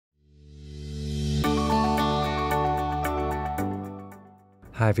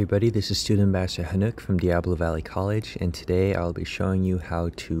Hi everybody, this is Student Ambassador Hanuk from Diablo Valley College, and today I'll be showing you how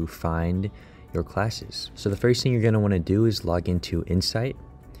to find your classes. So the first thing you're going to want to do is log into Insight,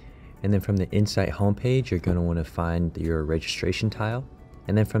 and then from the Insight homepage you're going to want to find your registration tile,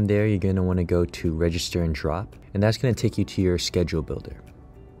 and then from there you're going to want to go to Register and Drop, and that's going to take you to your schedule builder.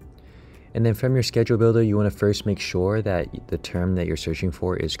 And then from your schedule builder you want to first make sure that the term that you're searching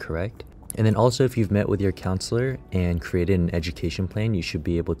for is correct. And then also, if you've met with your counselor and created an education plan, you should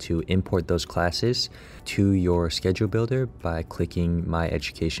be able to import those classes to your schedule builder by clicking My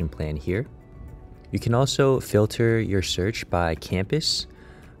Education Plan here. You can also filter your search by campus.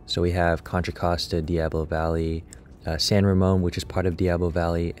 So we have Contra Costa, Diablo Valley, San Ramon, which is part of Diablo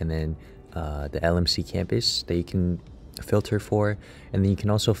Valley, and then the LMC campus that you can filter for. And then you can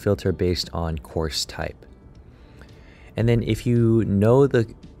also filter based on course type. And then if you know the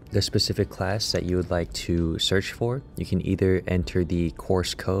specific class that you would like to search for, you can either enter the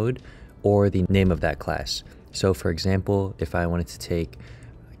course code or the name of that class. So for example, if I wanted to take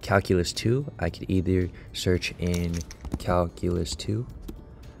Calculus 2, I could either search in Calculus 2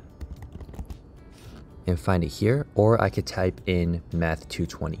 and find it here, or I could type in Math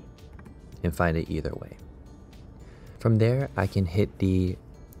 220 and find it either way. From there, I can hit the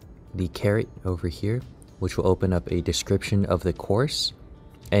caret over here, which will open up a description of the course,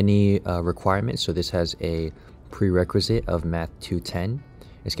 any requirements. So this has a prerequisite of Math 210.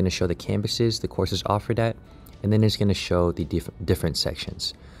 It's going to show the campuses the courses offered at, and then it's going to show the different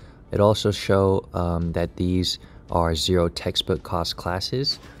sections. It also show that these are zero textbook cost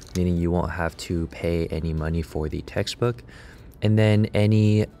classes, meaning you won't have to pay any money for the textbook. And then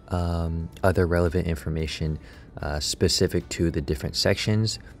any other relevant information specific to the different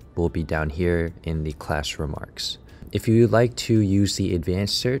sections will be down here in the class remarks. If you would like to use the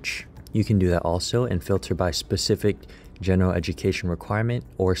advanced search, you can do that also and filter by specific general education requirement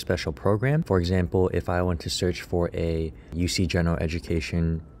or special program. For example, if I want to search for a UC general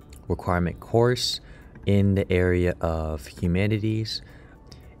education requirement course in the area of humanities,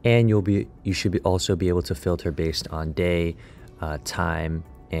 and you should also be able to filter based on day, time,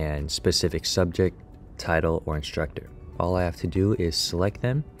 and specific subject, title, or instructor. All I have to do is select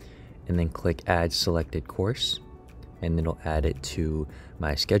them and then click Add Selected Course, and it'll add it to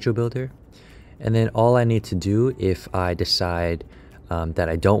my schedule builder. And then all I need to do, if I decide that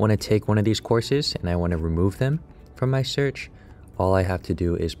I don't want to take one of these courses and I want to remove them from my search, all I have to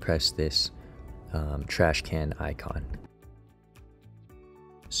do is press this trash can icon.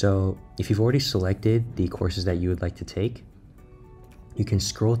 So if you've already selected the courses that you would like to take, you can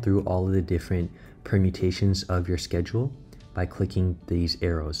scroll through all of the different permutations of your schedule by clicking these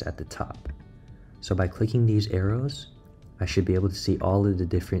arrows at the top. So by clicking these arrows, I should be able to see all of the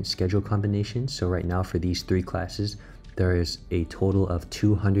different schedule combinations. So right now for these 3 classes, there is a total of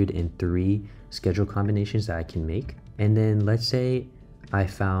 203 schedule combinations that I can make. And then let's say I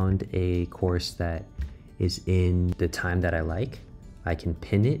found a course that is in the time that I like. I can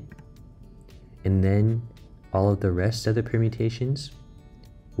pin it, and then all of the rest of the permutations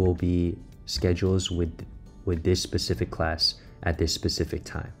will be schedules with this specific class at this specific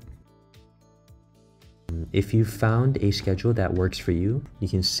time. If you found a schedule that works for you, you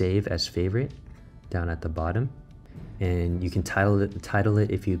can save as favorite down at the bottom, and you can title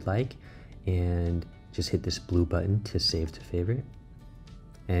it if you'd like, and just hit this blue button to save to favorite,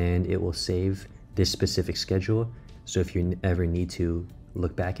 and it will save this specific schedule. So if you ever need to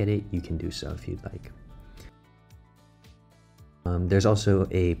look back at it, you can do so if you'd like. There's also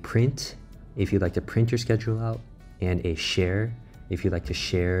a print if you'd like to print your schedule out, and a share if you'd like to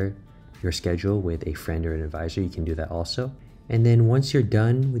share your schedule with a friend or an advisor. You can do that also. And then once you're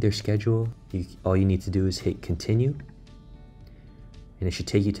done with your schedule, all you need to do is hit continue, and it should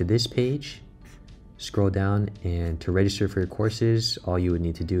take you to this page. Scroll down, and to register for your courses, all you would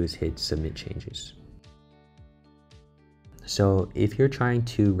need to do is hit submit changes. So if you're trying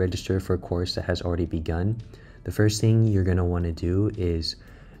to register for a course that has already begun, the first thing you're going to want to do is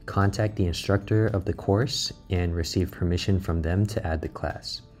contact the instructor of the course and receive permission from them to add the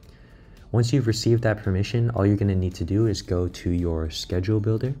class. Once you've received that permission, all you're going to need to do is go to your schedule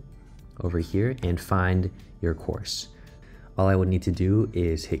builder over here and find your course. All I would need to do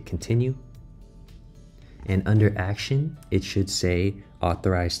is hit continue, and under action it should say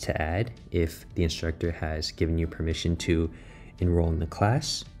authorized to add if the instructor has given you permission to enroll in the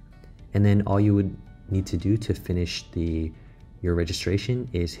class. And then all you would need to do to finish your registration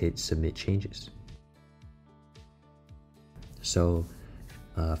is hit submit changes. So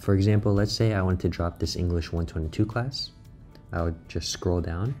for example, let's say I wanted to drop this English 122 class. I would just scroll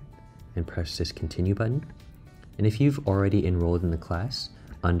down and press this continue button. And if you've already enrolled in the class,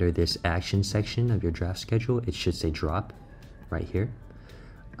 under this action section of your draft schedule, it should say drop right here.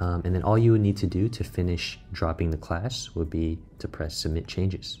 And then all you would need to do to finish dropping the class would be to press submit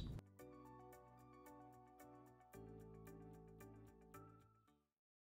changes.